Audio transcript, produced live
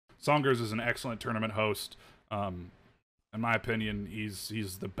Songers is an excellent tournament host. In my opinion,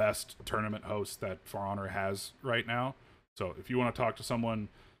 he's the best tournament host that For Honor has right now. So if you want to talk to someone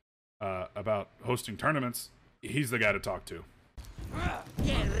about hosting tournaments, he's the guy to talk to.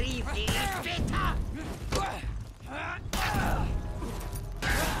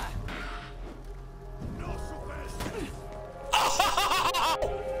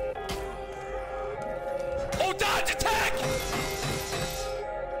 Oh, dodge attack!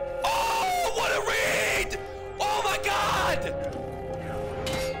 Oh, what a read! Oh my God!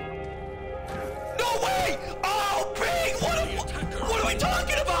 No way! Oh, Bing! What are we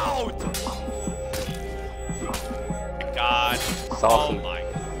talking about? God! Awesome.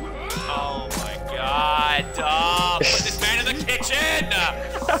 Oh my God! Put this man in the kitchen!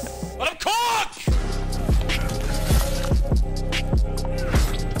 Let him cook!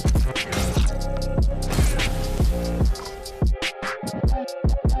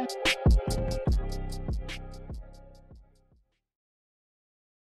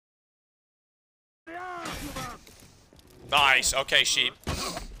 Nice. Okay, Sheep.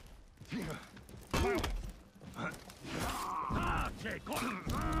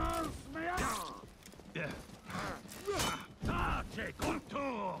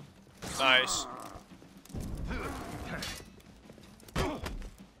 Nice.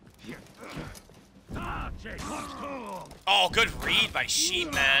 Oh, good read by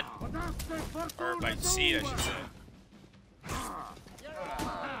Sheep, man. Or by Seed, I should say.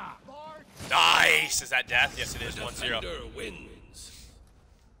 Nice! Is that death? Yes, it is. 1-0.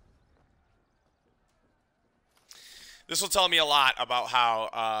 This will tell me a lot about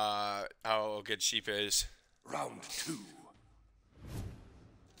how good Sheep is. Round 2.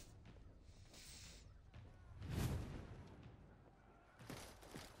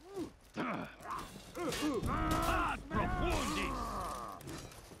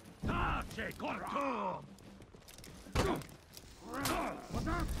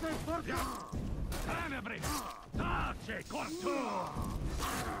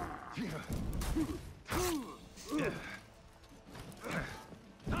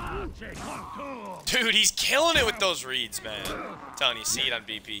 Dude, he's killing it with those reads, man. I'm telling you, Seed on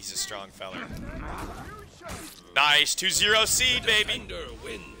BP, he's a strong fella. Nice, 2-0 Seed, baby.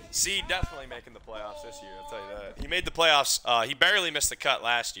 Seed definitely making the playoffs this year, I'll tell you that. He made the playoffs, he barely missed the cut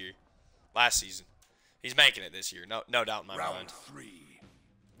last season. He's making it this year, no doubt in my mind.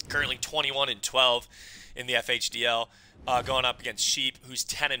 Currently 21-12 in the FHDL, going up against Sheep, who's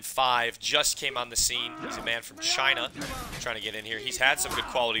 10-5, just came on the scene. He's a man from China, trying to get in here. He's had some good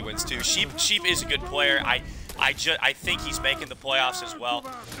quality wins too. Sheep is a good player. I think he's making the playoffs as well.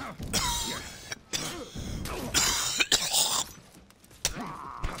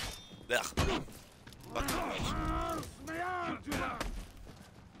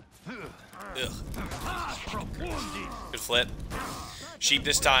 Good flip. Sheep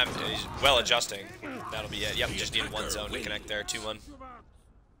this time is well adjusting. That'll be it. Yep, just need one zone to connect there. 2-1.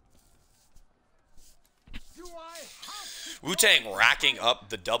 Wu-Tang racking up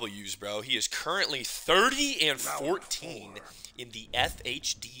the W's, bro. He is currently 30-14 in the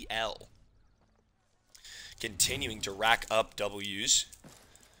FHDL. Continuing to rack up W's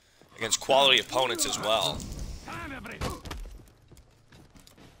against quality opponents as well.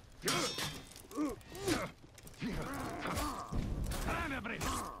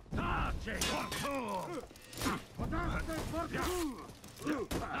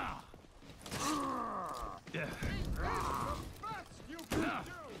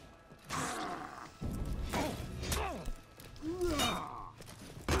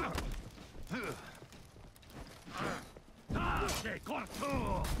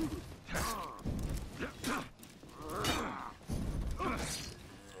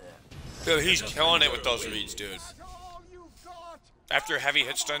 Dude, he's killing it with those reads, dude. After a heavy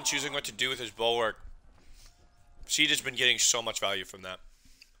hit stun, choosing what to do with his bulwark, Seed has been getting so much value from that.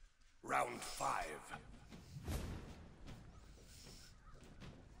 Round 5.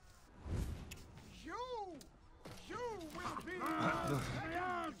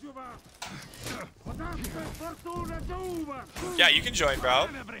 Yeah, you can join, bro.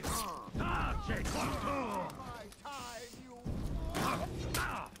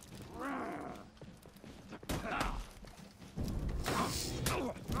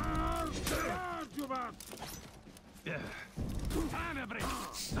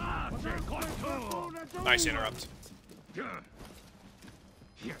 Nice interrupt.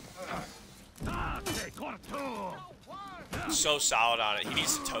 So solid on it. He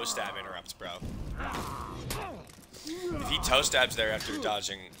needs to toe stab interrupts, bro. If he toe stabs there after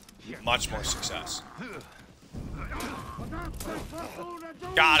dodging, much more success.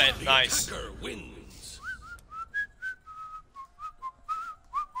 Got it. Nice. The attacker wins.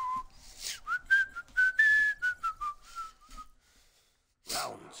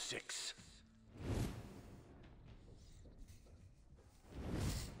 Round 6.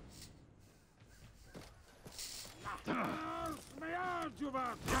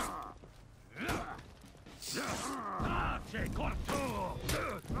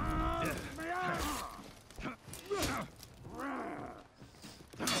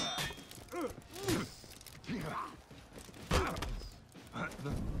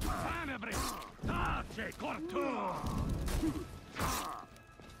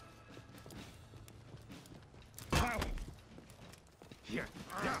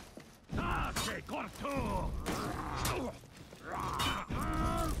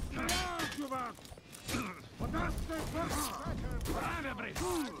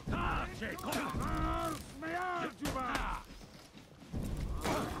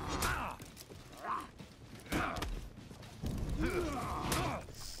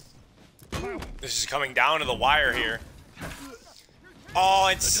 This is coming down to the wire here. Oh,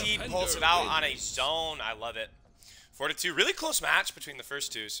 and Seed pulls it out on a zone. I love it. 4-2. Really close match between the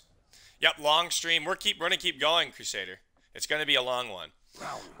first twos. Yep, long stream. We're gonna keep going, Crusader. It's gonna be a long one.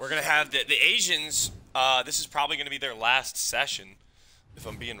 We're gonna have the Asians. This is probably gonna be their last session, if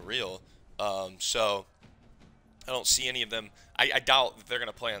I'm being real. So I don't see any of them. I doubt that they're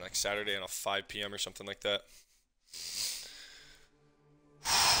gonna play on like Saturday on a 5 p.m. or something like that.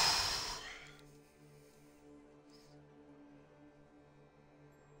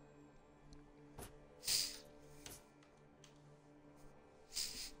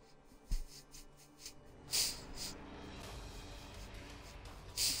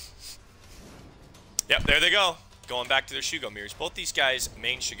 Yep, there they go. Going back to their Shugo mirrors. Both these guys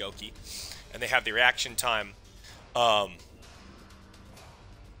main Shigoki, and they have the reaction time. I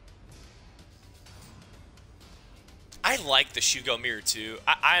like the Shugo mirror too.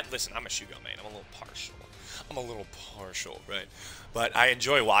 Listen, I'm a Shugo main. I'm a little partial, right? But I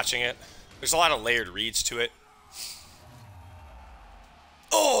enjoy watching it. There's a lot of layered reads to it.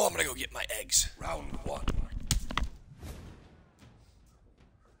 Oh, I'm gonna go get my eggs. Round 1.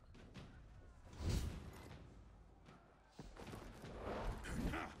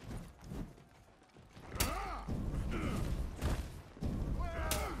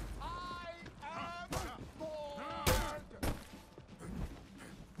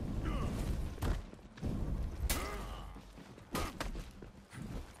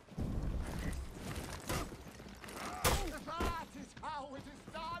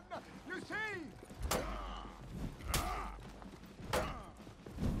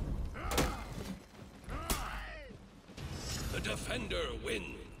 The defender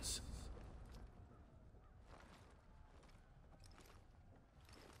wins.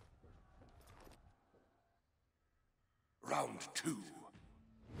 Round 2.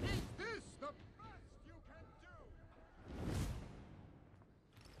 Is this the best you can do?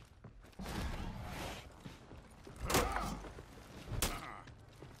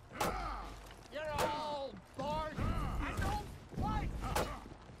 You're all bored. I don't fight.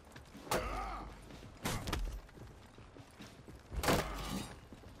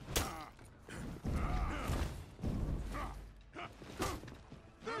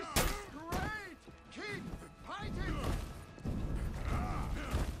 This is great. Keep fighting.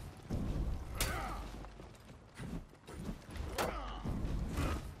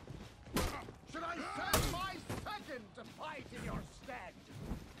 Should I send my second to fight in your stead?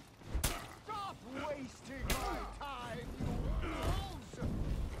 Stop wasting my time, you fools!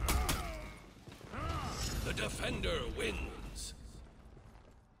 The defender wins.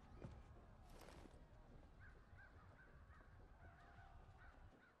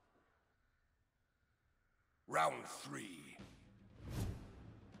 Round 3.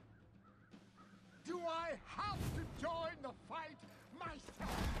 Do I have to join the fight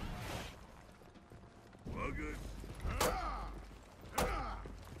myself?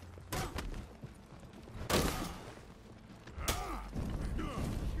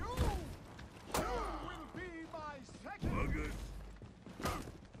 You will be my second.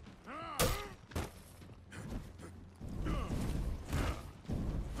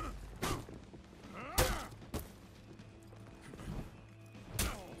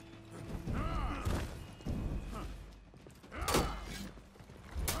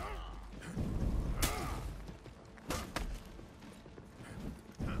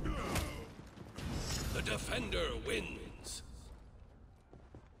 The defender wins.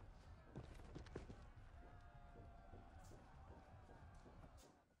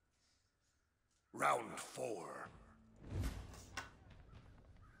 Round 4.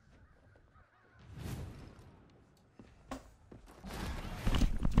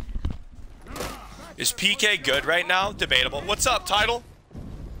 Is PK good right now? Debatable. What's up, Title?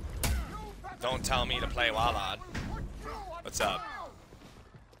 Don't tell me to play Wallad. What's up?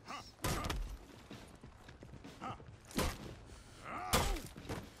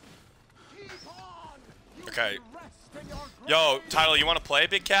 Okay. Yo, Title, you want to play,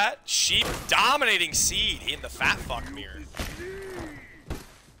 Big Cat? Sheep dominating Seed in the fat fuck mirror.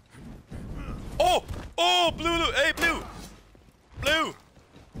 Oh! Oh, Blue! Hey, Blue! Blue!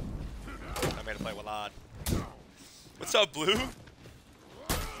 I made him play Wallad. What's up, Blue?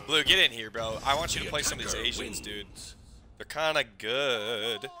 Blue, get in here, bro. I want you to play some of these Asians, dude. They're kind of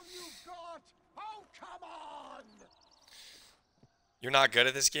good. You're not good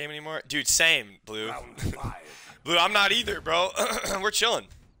at this game anymore? Dude, same, Blue. Blue, I'm not either, bro. We're chilling.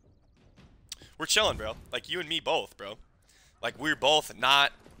 We're chilling, bro. Like, you and me both, bro. Like, we're both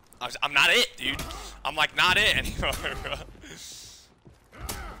not... I'm not it, dude. I'm, like, not it anymore, bro.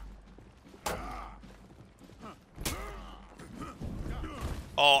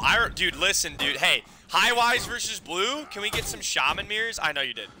 Oh, dude, listen, dude. Hey, Highwise versus Blue. Can we get some Shaman mirrors? I know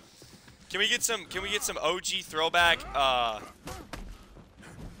you did. Can we get some OG throwback, Oh,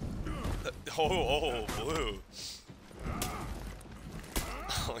 Blue.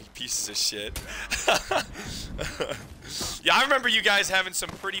 Oh, you pieces of shit. Yeah, I remember you guys having some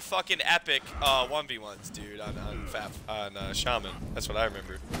pretty fucking epic 1v1s, dude, on Shaman. That's what I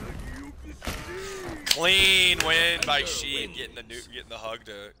remember. Clean win by Sheep, getting the hug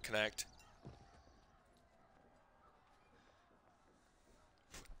to connect.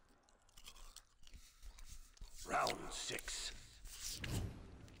 Round 6.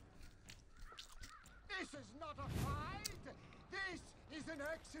 This is not a fight. This is an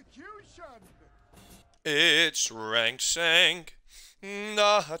execution. It's ranked sang,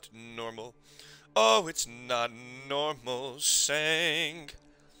 not normal. Oh, it's not normal sang.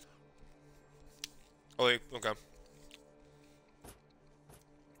 Oh, wait, okay.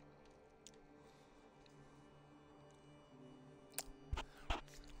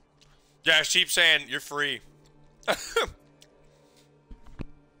 Yeah, Sheep saying you're free.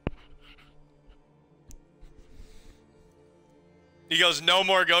 He goes, no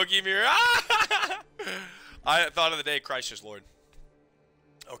more Goki mirror. I thought of the day, Christ is Lord.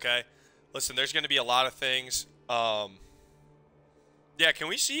 Okay. Listen, there's going to be a lot of things. Yeah, can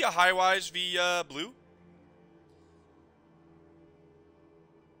we see a Highwise v Blue?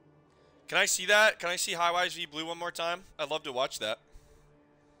 Can I see that? Can I see Highwise v Blue one more time? I'd love to watch that.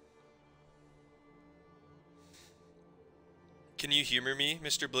 Can you humor me,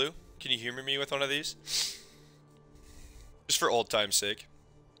 Mr. Blue? Can you humor me with one of these? Just for old time's sake.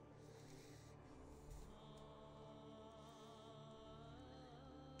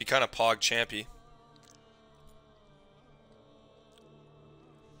 Be kind of pog champy.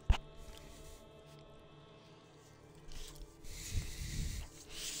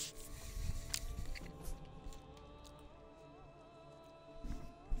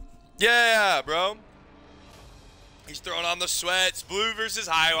 Yeah, bro. He's throwing on the sweats. Blue versus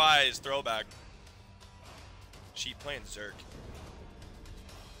Highwise. Throwback. Sheep playing Zerk.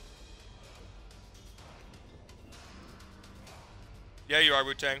 Yeah, you are,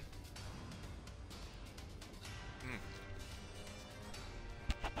 Wu-Tang.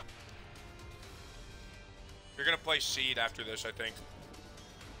 You're gonna play Seed after this, I think.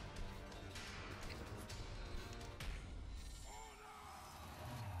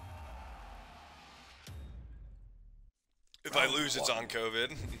 If I lose, it's on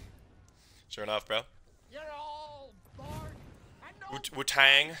COVID. Sure enough, bro. You're all bark and no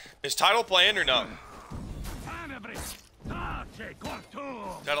Wu-Tang. Is Title playing or no?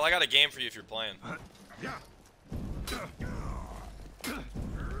 Title, I got a game for you if you're playing.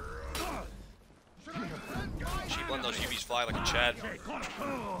 Sheep letting those UVs fly like a Chad.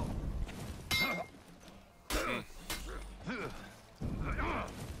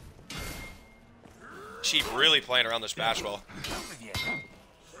 Sheep really playing around this basketball.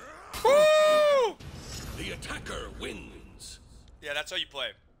 Woo! The attacker wins. Yeah, that's how you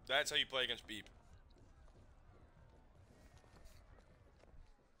play. That's how you play against Beep.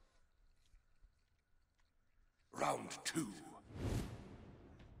 Round 2.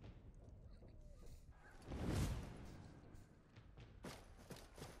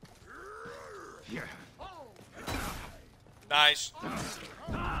 Nice.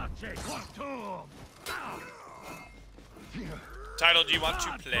 Title, do you want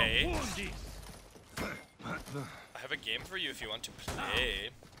to play? I have a game for you if you want to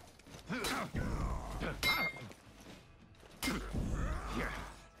play.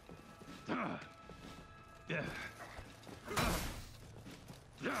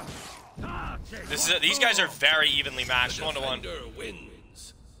 These guys are very evenly matched, 1-to-1. Defender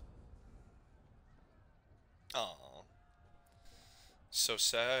wins. Oh, so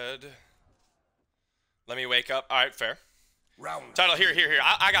sad. Let me wake up. All right, fair. Round Title, here.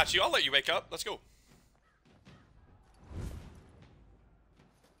 I got you. I'll let you wake up. Let's go.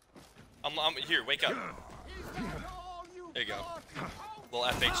 I'm here. Wake up. There you go. Little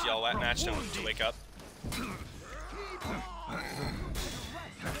FHL match to wake up.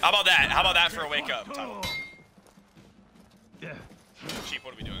 How about that? How about that for a wake up, Title? Sheep,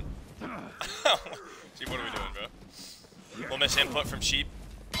 what are we doing? Sheep, what are we doing, bro? We'll miss input from Sheep.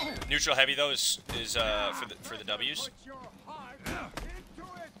 Neutral heavy though is for the W's.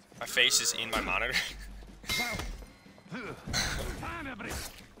 My face is in my monitor.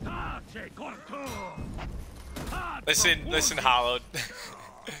 listen, Hollowed.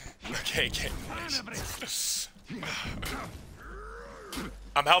 okay.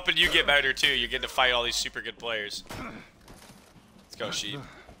 I'm helping you get better too. You're getting to fight all these super good players. Let's go, Sheep.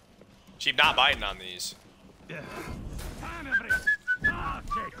 Sheep not biting on these.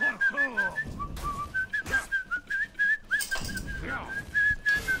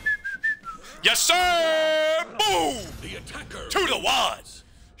 Yes, sir! Boom! the attacker 2-to-1.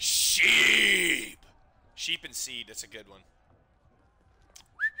 Sheep. Sheep and Seed. That's a good one.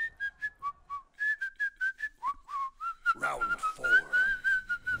 Round 4.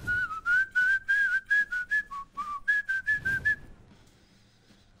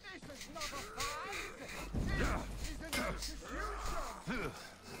 This is not a fight. This is an execution.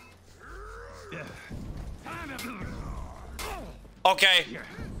 Okay.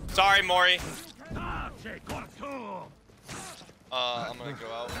 Sorry, Mori. I'm gonna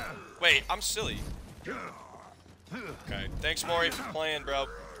go out. Wait, I'm silly. Okay. Thanks, Mori, for playing, bro.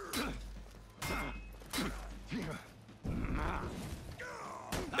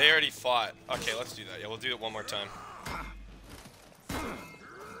 They already fought. Okay, let's do that. Yeah, we'll do it one more time.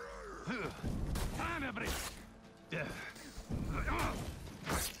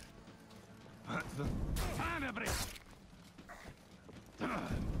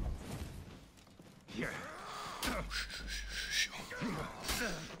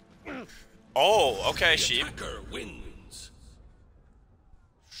 Oh, okay, Sheep. Attacker wins.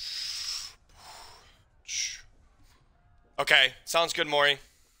 Okay, sounds good, Mori.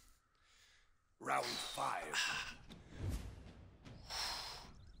 Round 5.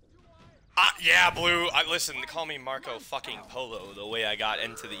 Yeah, Blue. Listen, call me Marco fucking Polo, the way I got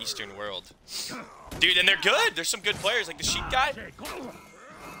into the Eastern world. Dude, and they're good. There's some good players, like the Sheep guy.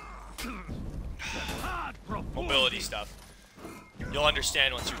 Mobility stuff. You'll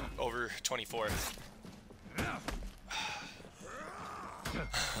understand once you're over 24.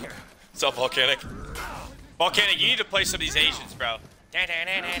 What's up, Volcanic? Volcanic, you need to play some of these Asians, bro.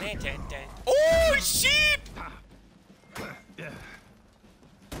 Oh, Sheep!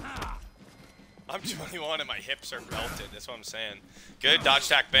 I'm 21 and my hips are melted. That's what I'm saying. Good dodge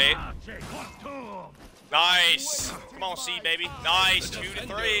tack bait. Nice. Come on, C baby. Nice.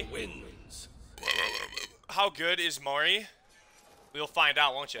 2-3. Wins. How good is Mori? We'll find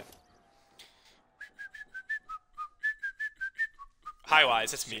out, won't you? High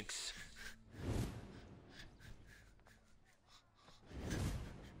wise. That's me.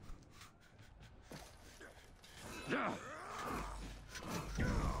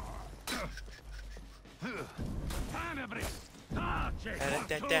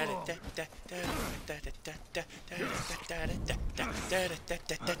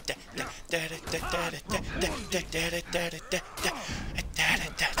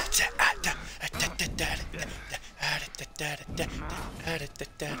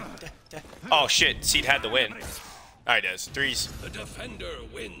 Oh shit, Seed had the win. Alright, does. Threes. The defender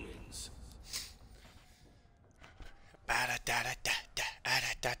wins.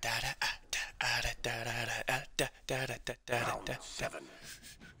 Round 7.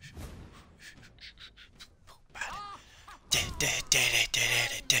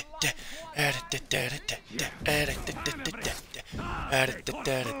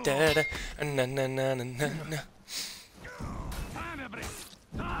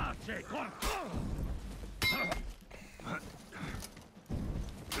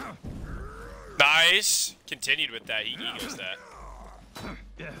 Nice. Continued with that. He goes that.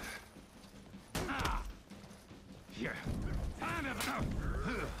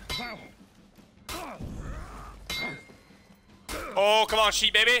 Oh, come on,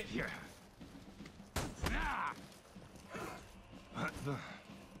 Sheep, baby.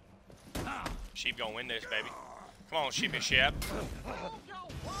 Sheep gonna win this, baby. Come on, Sheep and Sheep.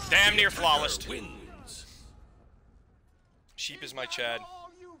 Damn near flawless. Wins. Sheep is my Chad.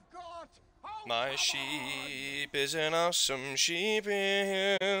 All you've got. My sheep is an awesome sheep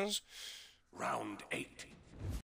is. Round 8.